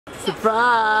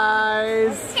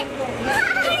Surprise! Are you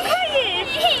crying?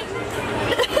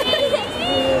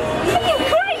 Are you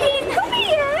crying? Come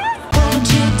here! Won't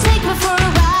you take me for a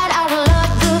ride? I will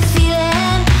love the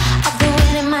feeling of the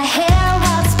wind in my hair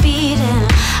while it's beating.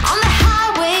 On the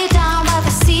highway down by the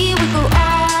sea, we go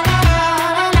on and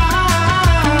on and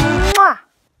on. Mwah.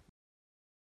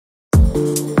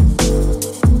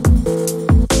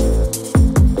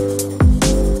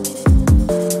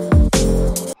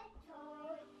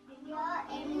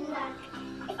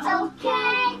 It's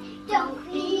okay, don't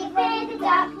be afraid the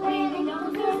dark when it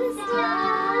goes to the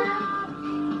storm.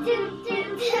 You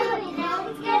know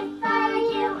it's good for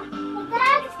you. The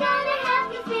dark is gonna help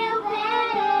you feel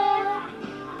better.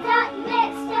 Dark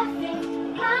makes nothing,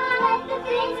 come let the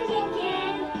things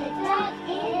begin. The dark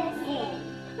is in.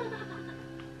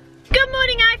 Good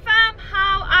morning, IFAM.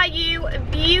 How are you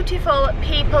beautiful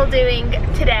people doing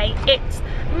today? It's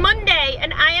Monday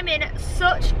and I am in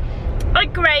such a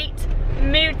great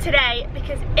mood today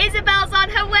because Isabel's on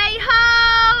her way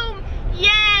home.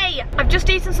 Yay! I've just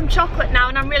eaten some chocolate now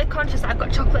and I'm really conscious that I've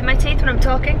got chocolate in my teeth when I'm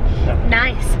talking. Yeah.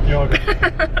 Nice. You're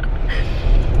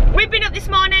good. We've been up this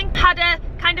morning, had a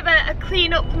kind of a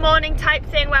clean up morning type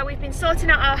thing where we've been sorting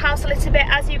out our house a little bit.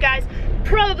 As you guys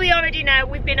probably already know,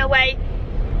 we've been away.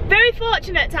 Very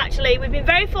fortunate actually, we've been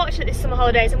very fortunate this summer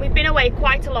holidays and we've been away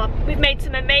quite a lot. We've made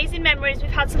some amazing memories, we've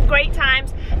had some great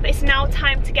times, but it's now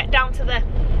time to get down to the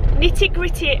nitty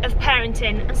gritty of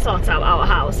parenting and sort out our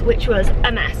house, which was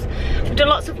a mess. We've done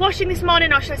lots of washing this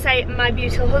morning, or should I say my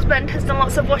beautiful husband has done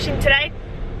lots of washing today,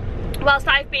 whilst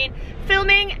I've been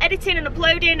filming, editing and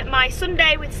uploading my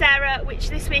Sunday with Sarah, which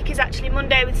this week is actually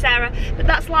Monday with Sarah, but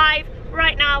that's live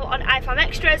right now on IFAM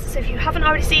Extras, so if you haven't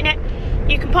already seen it,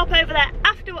 you can pop over there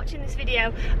after watching this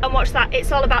video and watch that.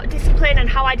 It's all about discipline and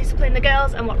how I discipline the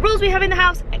girls and what rules we have in the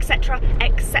house, etc,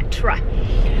 etc.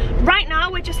 Right now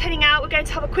we're just heading out. We're going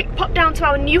to have a quick pop down to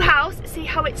our new house, see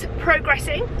how it's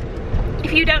progressing.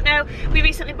 If you don't know, we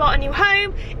recently bought a new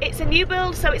home. It's a new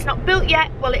build, so it's not built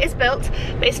yet. Well, it is built,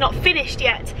 but it's not finished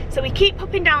yet. So we keep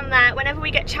popping down there whenever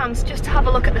we get a chance just to have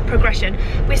a look at the progression.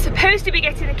 We're supposed to be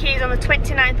getting the keys on the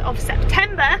 29th of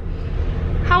September.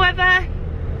 However,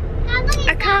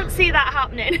 I can't see that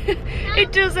happening.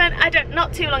 It doesn't,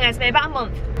 not too long, Esme, about a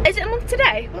month. Is it a month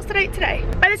today? What's the date today?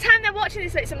 By the time they're watching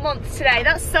this, it's a month today.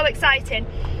 That's so exciting.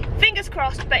 Fingers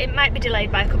crossed, but it might be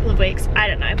delayed by a couple of weeks. I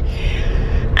don't know.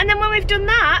 And then when we've done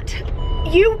that,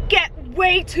 you get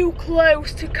way too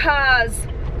close to cars.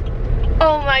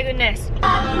 Oh my goodness.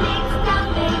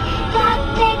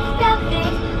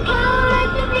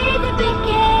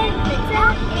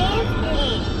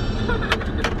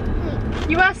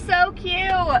 You are so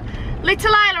cute.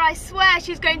 Little Isla, I swear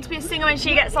she's going to be a singer when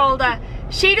she gets older.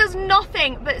 She does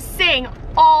nothing but sing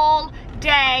all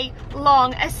day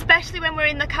long, especially when we're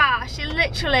in the car. She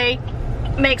literally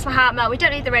makes my heart melt. We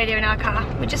don't need the radio in our car,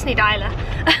 we just need Isla.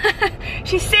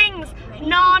 She sings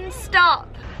non-stop.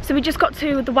 So we just got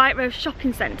to the White Rose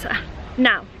shopping centre.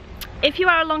 Now, if you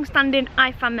are a long-standing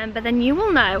IFAM member, then you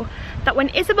will know that when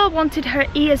Isabel wanted her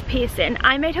ears piercing,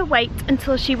 I made her wait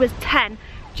until she was 10,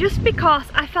 just because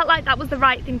I felt like that was the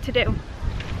right thing to do.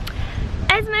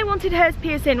 Esme wanted hers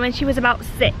piercing when she was about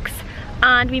 6,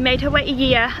 and we made her wait a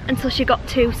year until she got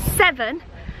to 7,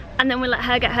 and then we let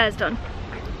her get hers done.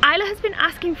 Isla has been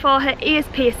asking for her ears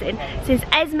piercing since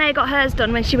Esme got hers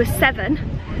done when she was 7.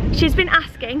 She's been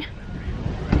asking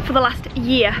for the last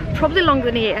year, probably longer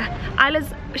than a year.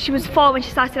 She was 4 when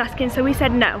she started asking, so we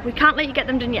said no, we can't let you get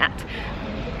them done yet.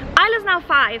 Isla's now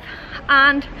 5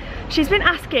 and she's been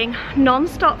asking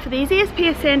non-stop for these ears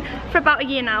piercing for about a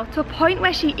year now, to a point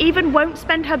where she even won't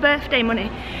spend her birthday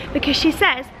money because she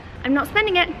says, I'm not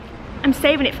spending it, I'm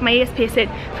saving it for my ears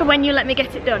piercing for when you let me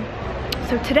get it done.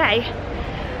 So today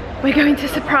we're going to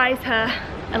surprise her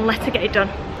and let her get it done.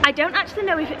 I don't actually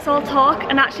know if it's all talk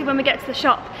and actually when we get to the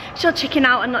shop she'll chicken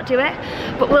out and not do it,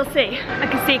 but we'll see. I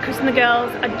can see Chris and the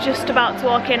girls are just about to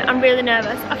walk in. I'm really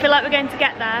nervous. I feel like we're going to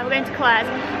get there, we're going to Claire's.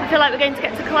 I feel like we're going to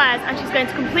get to Claire's and she's going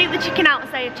to completely chicken out and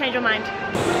say, I've changed your mind.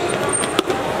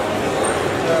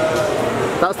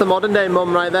 That's the modern day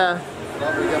mum right there.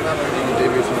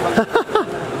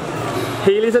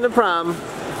 Heelys in a pram.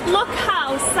 Look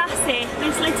how sassy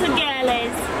this little girl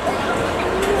is.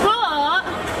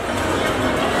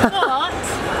 But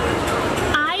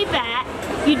I bet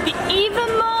you'd be even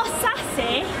more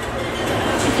sassy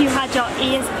if you had your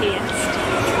ears pierced.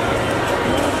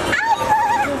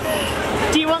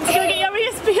 Do you want to go get your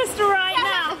ears pierced right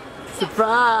now?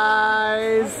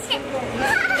 Surprise! Are you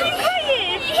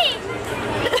crying?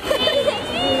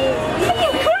 Are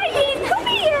you crying? Come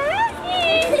here!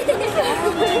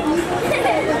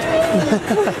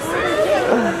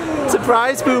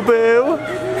 surprise, Boo Boo. What's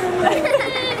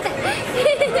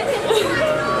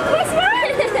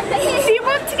that? Do you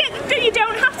want to get the... You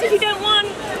don't have to if you don't want.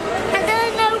 I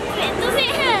don't know. Does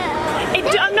it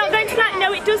hurt? I'm not going to lie.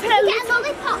 No, it does hurt. Get a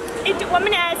lollipop. 1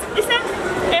 minute. Listen.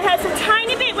 It hurts a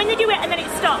tiny bit when you do it and then it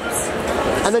stops.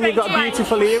 And then you've got Straight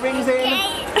beautiful earrings in.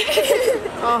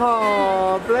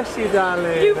 Oh, bless you,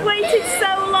 darling. You've waited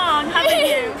so long, haven't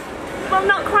you? Well,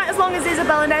 not quite as long as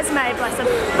Isabel and Esme, bless them.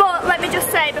 But let me just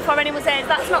say, before anyone says,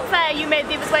 that's not fair, you made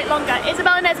the others wait longer.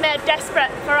 Isabel and Esme are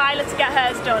desperate for Isla to get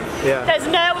hers done. Yeah. There's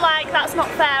no, like, that's not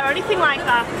fair or anything like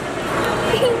that.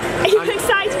 Are you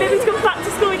excited maybe to come back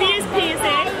to school with ears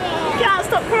piercing? Can't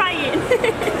stop crying.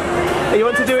 You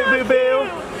want to do it, Boo Boo?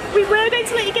 We were going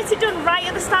to let you get it done right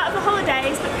at the start of the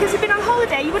holidays, but because we've been on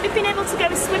holiday, you wouldn't have been able to go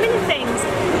swimming and things.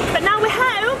 But now we're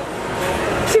home.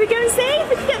 Should we go and see if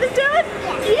we can get them done?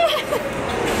 Yeah.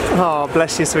 Oh,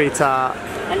 bless you, sweetheart.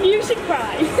 And you should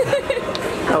cry.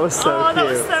 That was so Oh, cute. that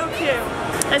was so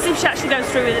cute. Let's see if she actually goes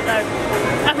through with it though.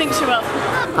 I think she will.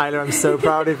 Isla, I'm so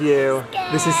proud of you.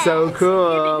 This is so You're a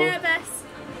cool. bit nervous.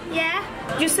 Yeah?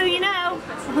 Just so you know,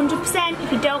 100%.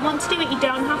 If you don't want to do it, you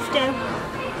don't have to.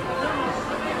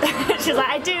 She's like,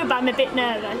 I do, but I'm a bit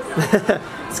nervous.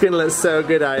 It's going to look so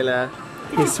good, Isla.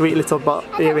 Your sweet little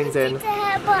earrings in.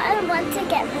 But I want to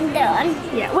get them done.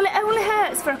 Yeah, well, it only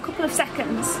hurts for a couple of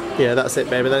seconds. Yeah, that's it,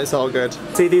 baby. Then it's all good.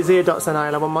 See these ear dots on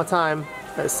Isla one more time.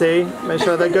 Let's see. Make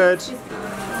sure they're good.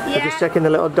 We're Yeah. just checking the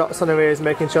little dots on her ears,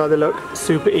 making sure they look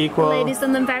super equal. The lady's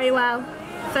done them very well.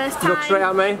 First time. Look straight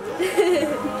at me.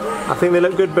 I think they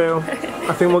look good, Boo.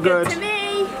 I think we're good. To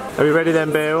me. Are we ready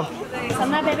then, Boo? It's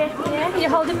on there, baby. Yeah, you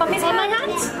hold it on my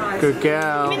hand. Good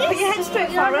girl. Put your head straight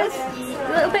for us.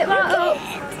 A little bit more up.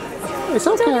 It's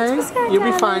okay. You'll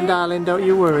be fine, darling. Don't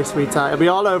you worry, sweetheart. It'll be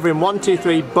all over in 1, 2,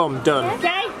 3, boom, done.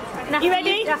 Okay. You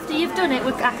ready? After you've done it,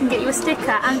 I can get you a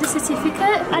sticker and a certificate.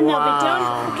 And they'll be Wow.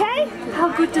 done. Okay? How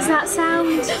good does that sound?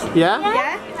 Yeah?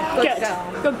 Yeah?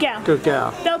 Good. Good girl. Good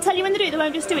girl. They'll tell you when to do it. They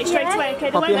won't just do it straight away. Okay?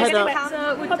 They Pop won't your just head do up. it.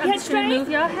 So, Pop your head straight. Move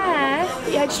your hair.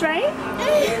 Put your head straight.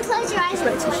 Close your eyes.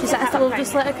 She's like, we'll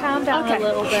just let her calm down Okay. a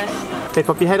little bit. Okay,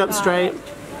 pop your head up straight.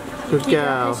 Good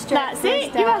girl. That's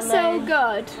it. You are so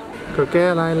good. Good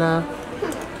girl, Isla.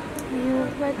 You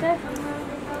ready?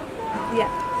 Yeah.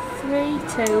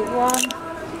 3, 2, 1.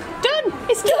 Done.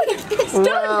 It's done. It's done.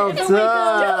 Well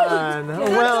done.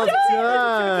 Well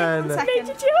done. Made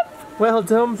you jump. Well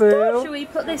done, Boo. Should we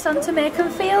put this on to make them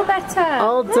feel better?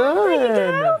 All There you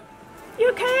done. go. You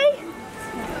okay?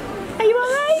 Are you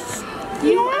alright?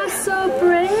 You are so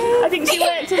brave. I think she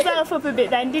worked herself up a bit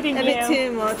then, didn't you? A bit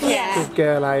too much. Yeah. Good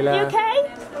girl, You Isla. okay?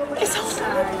 It's all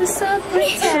done. You're so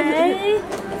pretty.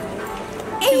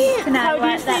 Can I How do you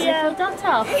wipe that feel? little dot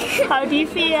off? How do you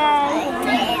feel?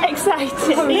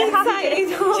 Excited. Are you happy?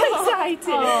 Excited.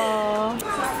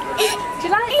 Do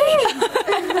you like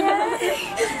this?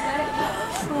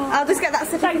 I'll just get that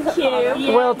certificate. Thank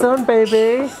you. Well done,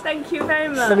 baby. Thank you very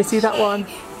much. Let me see that one.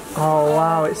 Oh,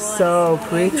 wow, it's so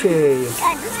pretty.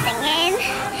 I'm singing.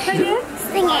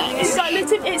 Singing. It's got a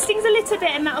little, it stings a little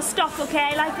bit and that'll stop,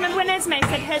 okay? Like remember when Esme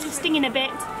said hers was stinging a bit,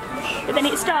 but then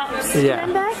it stops. Yeah.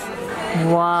 Remember?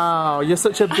 Wow, you're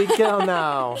such a big girl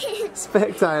now.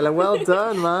 Spectacular. Well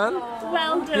done, man.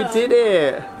 Well done. You did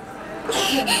it.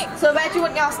 So where do you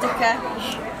want your sticker?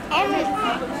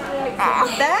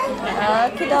 There?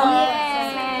 Okay,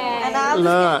 and I'll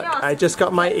Look, I just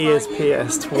got my ears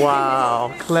pierced.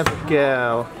 Wow, clever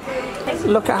girl.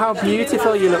 Look at how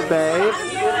beautiful you look, babe.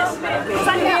 Leave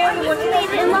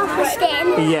it off the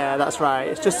skin. Yeah, that's right.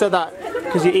 It's just so that,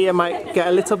 because your ear might get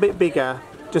a little bit bigger,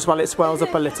 just while it swells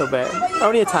up a little bit.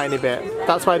 Only a tiny bit.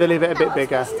 That's why they leave it a bit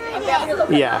bigger.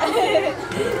 Yeah.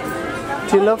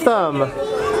 Do you love them?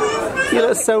 You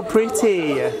look so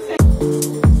pretty.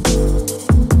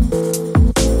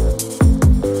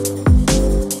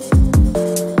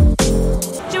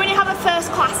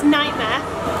 Nightmare.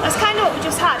 That's kind of what we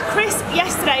just had. Chris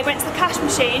yesterday went to the cash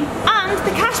machine and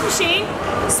the cash machine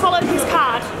swallowed his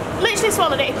card. Literally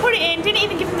swallowed it. He put it in, didn't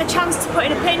even give him the chance to put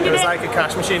in a pin, did It was like a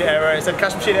cash machine error. It said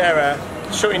cash machine error,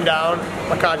 shutting down.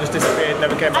 My card just disappeared,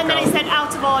 never came back and then out. it said out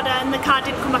of order and the card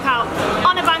didn't come back out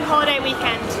on a bank holiday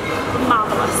weekend.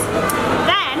 Marvellous.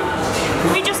 Then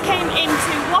we just came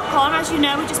into Walk-On. As you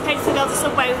know, we just paid for the girls at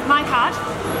Subway with my card.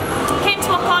 Came to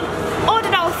Walk-On,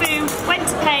 ordered our food, went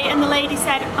to pay, and the lady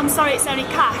said, I'm sorry, it's only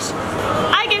cash.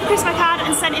 I gave Chris my card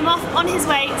and sent him off on his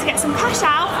way to get some cash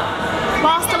out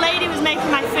whilst the lady was making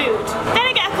my food. Then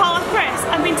I get a call off Chris.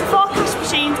 I've been to 4 cash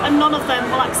machines and none of them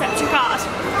will accept your card.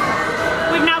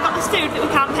 We've now got this food that we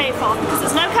can't pay for because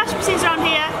there's no cash machines around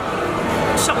here.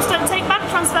 Shops don't take bank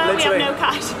transfers. transfer, Literally, we have no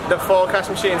cash. The 4 cash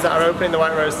machines that are opening the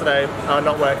White Rose today are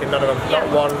not working, none of them. Yeah.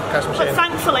 Not one cash But machine.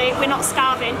 thankfully, we're not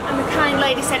starving, and the kind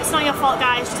lady said, it's not your fault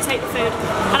guys, just take the food.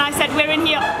 And I said, we're in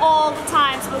here all the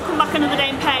time, so we'll come back another day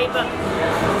and pay, but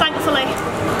thankfully,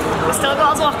 we still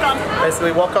got us walk on.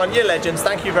 Basically, walk on, you're legends,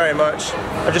 thank you very much.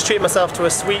 I've just treated myself to a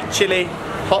sweet chili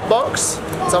hot box.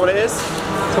 Is that what it is?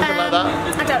 Something like that?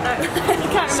 I don't know. I can't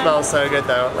remember. Smells so good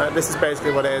though. Like, this is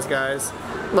basically what it is, guys.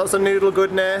 Lots of noodle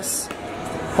goodness,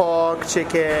 pork,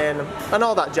 chicken, and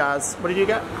all that jazz. What did you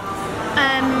get?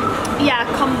 Yeah,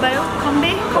 combi.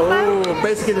 Oh,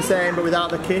 basically the same, but without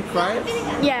the kick, right?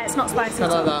 Yeah, it's not spicy I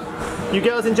at all. like that. You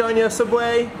girls enjoying your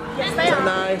Subway? Yes, they Is that are.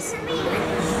 nice?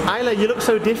 Isla, you look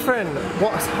so different.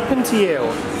 What's happened to you?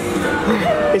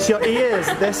 It's your ears,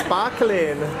 they're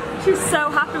sparkling. She's so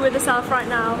happy with herself right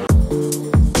now.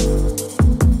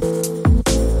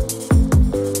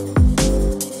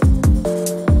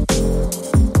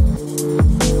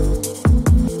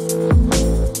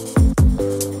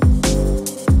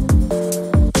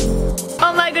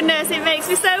 Oh my goodness, it makes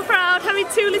me so proud having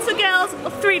 2 little girls,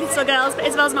 or 3 little girls, but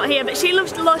Isabel's not here, but she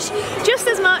loves Lush just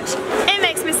as much. It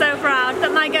makes me so proud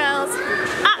that my girls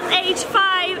at age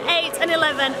 5, 8 and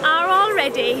 11 are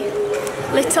already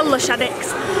little Lush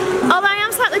addicts. Although I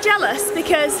am slightly jealous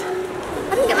because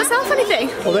I didn't get myself anything.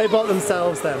 Well, they bought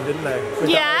themselves then, didn't they? With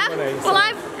Yeah, that money, so-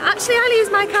 well Isla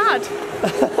used my card.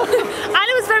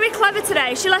 Isla was very clever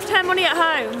today, she left her money at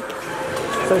home.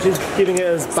 So she's giving it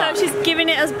us back. So she's giving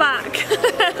it us back.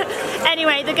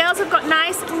 Anyway, the girls have got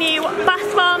nice new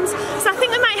bath bombs, so I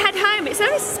think we might head home. It's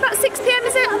only about 6 PM,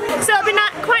 is it? So it'll be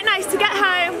quite nice to get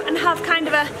home and have kind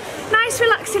of a nice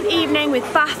relaxing evening with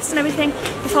baths and everything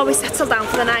before we settle down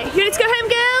for the night. You ready to go home,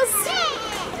 girls?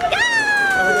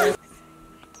 Yeah!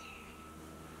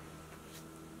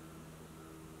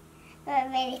 They're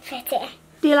really pretty.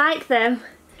 Do you like them?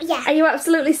 Yeah. Are you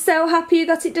absolutely so happy you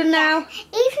got it done now? Even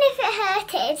if it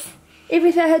hurted, Even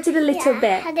if it hurted a little I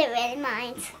bit? didn't really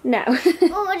mind. No.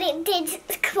 But it did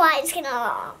quite a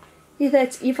lot. You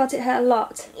thought it hurt a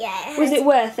lot? Yeah. Was it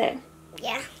worth it?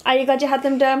 Yeah. Are you glad you had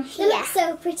them done? They look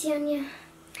so pretty on you.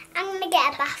 I'm going to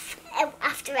get a bath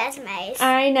after Esme's.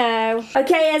 I know.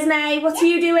 Okay, Esme, what are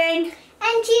you doing?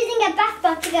 I'm choosing a bath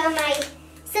bomb to go on my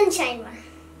sunshine one.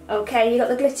 Okay, you got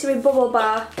the glittery bubble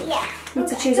bar. Yeah. You need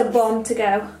to choose a bomb to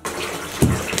go.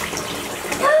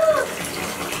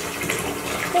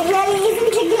 It really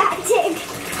isn't galactic.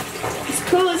 It's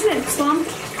cool, isn't it, this one?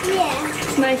 Yeah.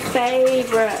 It's my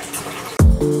favourite.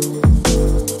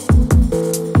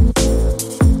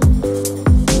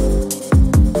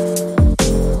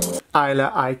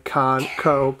 Isla, I can't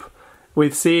cope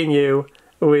with seeing you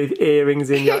with earrings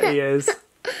in your ears.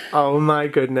 Oh my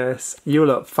goodness. You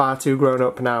look far too grown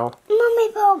up now.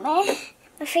 Mummy bought me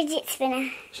a fidget spinner.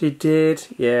 She did.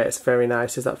 Yeah, it's very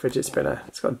nice, is that fidget spinner.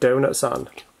 It's got donuts on.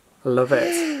 I love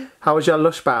it. How was your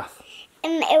Lush bath?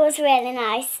 It was really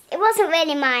nice. It wasn't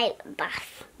really my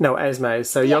bath. No, Esme's.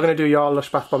 So you're going to do your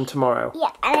Lush bath bomb tomorrow. Yeah,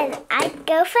 and then I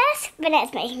go first, but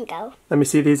Esme can go. Let me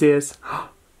see these ears.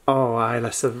 Oh,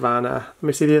 Isla Savannah. Let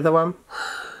me see the other one.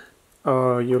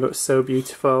 Oh, you look so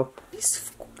beautiful. You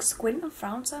squint and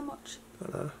frown so much.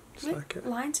 I know, just like it.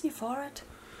 Lines in your forehead.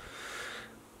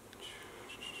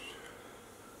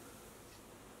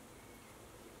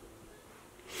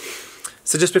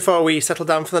 So just before we settle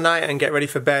down for the night and get ready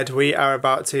for bed, we are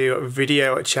about to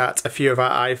video chat a few of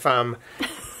our iFam.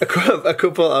 A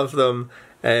couple of them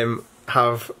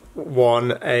have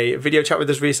won a video chat with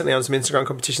us recently on some Instagram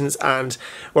competitions, and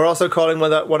we're also calling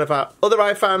one of our other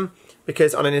iFam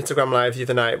because on an Instagram live the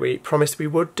other night we promised we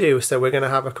would do, so we're going to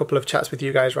have a couple of chats with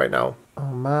you guys right now.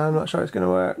 Oh man, I'm not sure it's going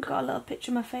to work. Got a little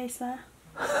picture of my face there.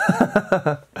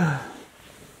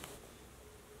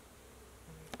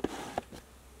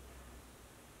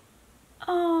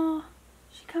 Oh,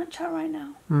 she can't chat right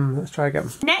now. Let's try again.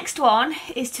 Next one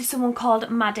is to someone called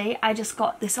Maddie. I just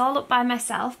got this all up by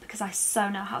myself because I so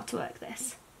know how to work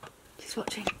this. She's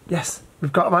watching. Yes,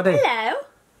 we've got Maddie. Hello.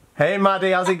 Hey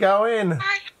Maddie, how's it going?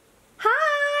 Hi.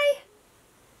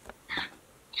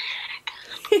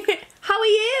 How are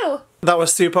you? That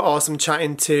was super awesome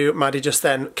chatting to Maddie just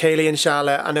then. Kaylee and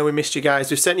Charlotte, I know we missed you guys.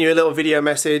 We've sent you a little video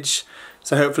message,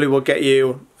 so hopefully we'll get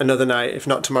you another night. If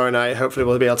not tomorrow night, hopefully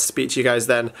we'll be able to speak to you guys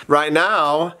then. Right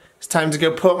now, it's time to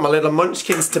go put my little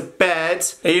munchkins to bed.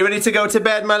 Are you ready to go to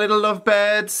bed, my little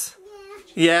lovebirds?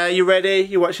 Yeah, you ready?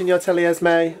 You watching your telly,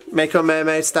 Esme? Makeup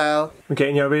mermaid style. I'm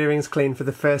getting your earrings clean for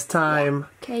the first time.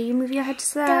 Okay, you move your head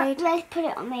to the Don't side. really put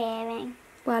it on my earring.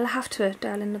 Well, I have to,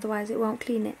 darling, otherwise it won't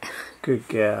clean it. Good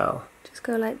girl. Just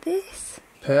go like this.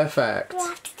 Perfect. Do I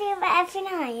have to do it every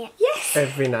night? Yes.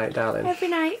 Every night, darling. Every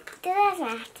night. Do Esme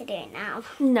have to do it now?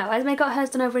 No, Esme got hers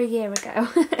done over a year ago.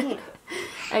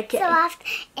 Okay. So after,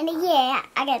 in a year,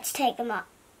 I get to take them out,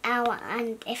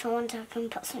 and if I want to, I can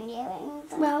put some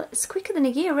earrings on. Well, it's quicker than a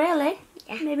year, really.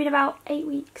 Yeah. Maybe in about 8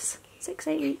 weeks.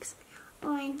 6-8 weeks.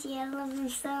 Oh, and I love them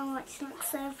so much. They look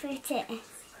so pretty.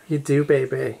 You do,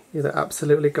 baby. You look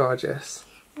absolutely gorgeous.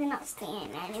 They're not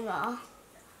staying anymore.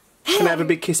 Can I have a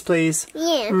big kiss, please?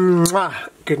 Yeah. Mwah.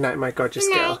 Good night, my gorgeous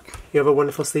Good girl. night. You have a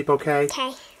wonderful sleep, okay?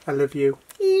 Okay. I love you.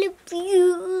 Love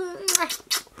you.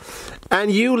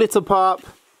 And you, little pop.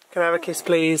 Can I have a kiss,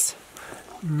 please?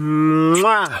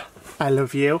 Mwah. I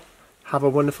love you. Have a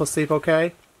wonderful sleep,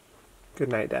 okay? Good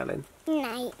night, darling. Good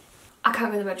night. I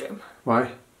can't go in the bedroom.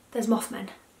 Why? There's Mothmen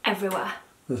everywhere.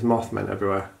 There's Mothmen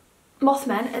everywhere.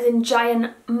 Mothmen, as in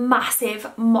giant,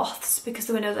 massive moths, because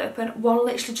the window's open. One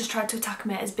literally just tried to attack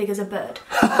me as big as a bird.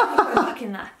 I'm going back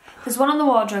in there. There's one on the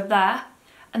wardrobe there,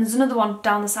 and there's another one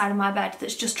down the side of my bed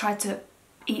that's just tried to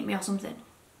eat me or something.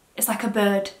 It's like a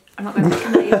bird. I'm not going back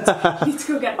in there yet. You need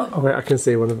to go get one. Oh wait, I can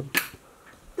see one of them.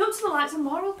 Look to the lights and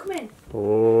more will come in.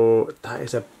 Oh, that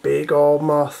is a big old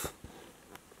moth.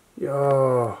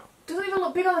 Yo. Doesn't even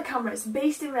look big on the camera, it's a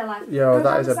beast in real life. Yo, Go that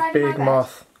down is the a side of my big bed.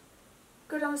 moth.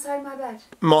 Go down the side of my bed.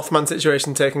 Mothman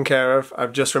situation taken care of.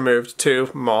 I've just removed 2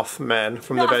 Mothmen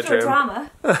from the After a bedroom.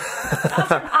 drama.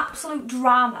 After an absolute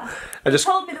drama. You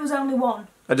told me there was only one.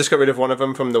 I just got rid of one of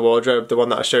them from the wardrobe, the one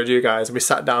that I showed you guys. And we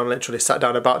sat down, literally sat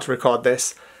down about to record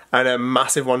this, and a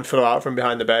massive one flew out from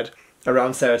behind the bed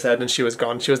around Sarah's head, and she was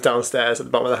gone. She was downstairs at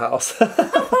the bottom of the house.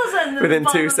 Within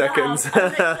 2 seconds. I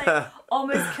literally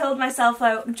almost killed myself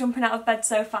though, jumping out of bed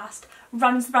so fast.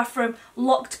 Ran into the bathroom,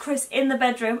 locked Chris in the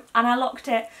bedroom, and I locked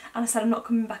it, and I said I'm not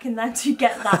coming back in there until you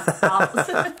get that out.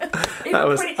 That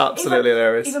was absolutely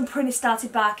hilarious. Even Prinny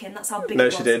started barking, that's how big No, it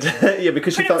was. she did. Yeah,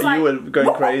 because she Prinny thought you was were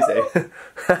going crazy. No,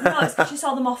 it's because she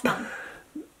saw the Mothman.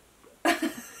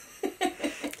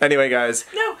 Anyway, guys.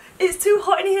 No, it's too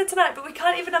hot in here tonight, but we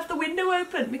can't even have the window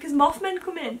open because Mothmen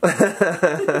come in.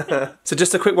 So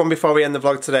just a quick one before we end the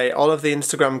vlog today. All of the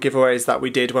Instagram giveaways that we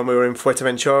did when we were in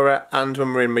Fuerteventura and when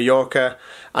we were in Mallorca.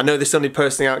 I know they're still need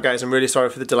posting out, guys. I'm really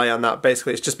sorry for the delay on that.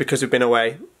 Basically, it's just because we've been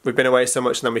away. We've been away so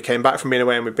much, and then we came back from being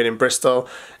away and we've been in Bristol.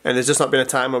 And there's just not been a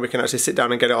time where we can actually sit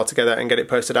down and get it all together and get it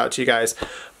posted out to you guys.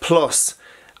 Plus,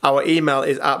 our email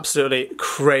is absolutely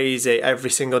crazy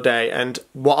every single day, and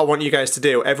what I want you guys to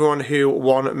do, everyone who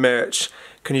won merch,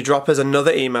 can you drop us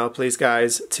another email please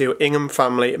guys to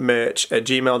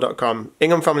inghamfamilymerch@gmail.com.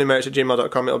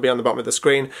 inghamfamilymerch@gmail.com, it'll be on the bottom of the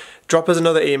screen. Drop us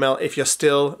another email if you're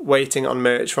still waiting on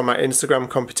merch from our Instagram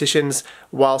competitions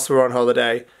whilst we're on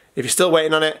holiday. If you're still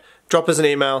waiting on it, drop us an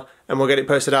email and we'll get it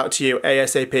posted out to you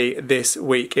ASAP this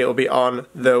week. It'll be on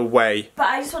the way. But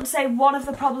I just want to say one of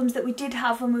the problems that we did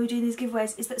have when we were doing these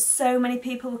giveaways is that so many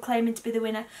people were claiming to be the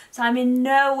winner. So I'm in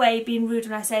no way being rude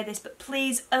when I say this, but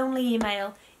please only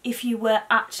email if you were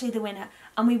actually the winner.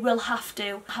 And we will have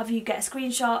to have you get a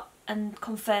screenshot and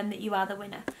confirm that you are the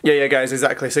winner. Yeah, guys,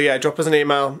 exactly. So yeah, drop us an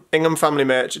email,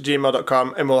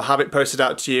 inghamfamilymerch@gmail.com, and we'll have it posted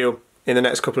out to you in the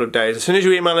next couple of days. As soon as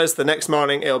you email us, the next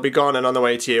morning it'll be gone and on the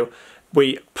way to you.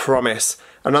 We promise.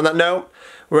 And on that note,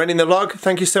 we're ending the vlog.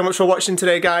 Thank you so much for watching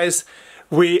today, guys.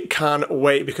 We can't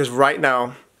wait because right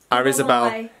now, our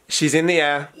Isabel, she's in the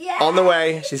air, on the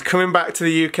way. She's coming back to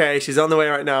the UK. She's on the way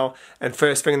right now. And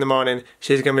first thing in the morning,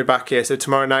 she's going to be back here. So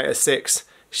tomorrow night at 6,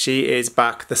 she is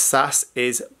back. The sass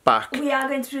is back. We are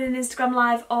going to do an Instagram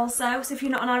live also. So if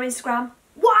you're not on our Instagram,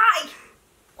 why?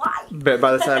 But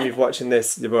by the time you're watching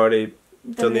this, you've already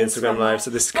done the Instagram live, so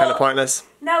this is kind of pointless.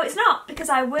 No, it's not, because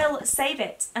I will save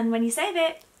it, and when you save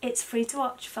it, it's free to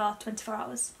watch for 24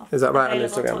 hours. Is that right on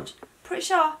Instagram? Pretty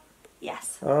sure,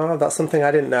 yes. Oh, that's something I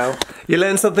didn't know. You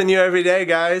learn something new every day,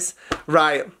 guys.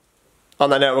 Right, on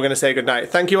that note, we're going to say goodnight.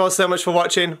 Thank you all so much for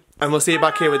watching, and we'll see you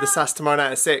back here with the sass tomorrow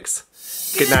night at 6.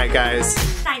 Good night, guys.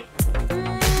 Night.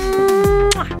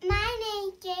 My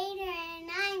name's Jada and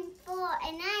I'm 4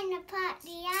 and I'm a part of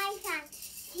the Isla.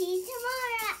 See you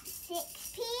tomorrow at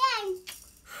 6 PM.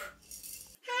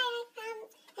 Hi fam,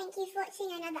 thank you for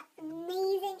watching another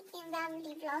amazing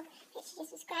in-family vlog. Make sure to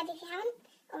subscribe if you haven't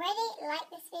already, like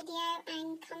this video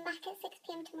and come back at 6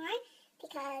 PM tomorrow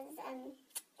because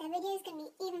the video is going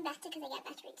to be even better because I get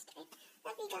better each day.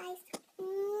 Love you guys.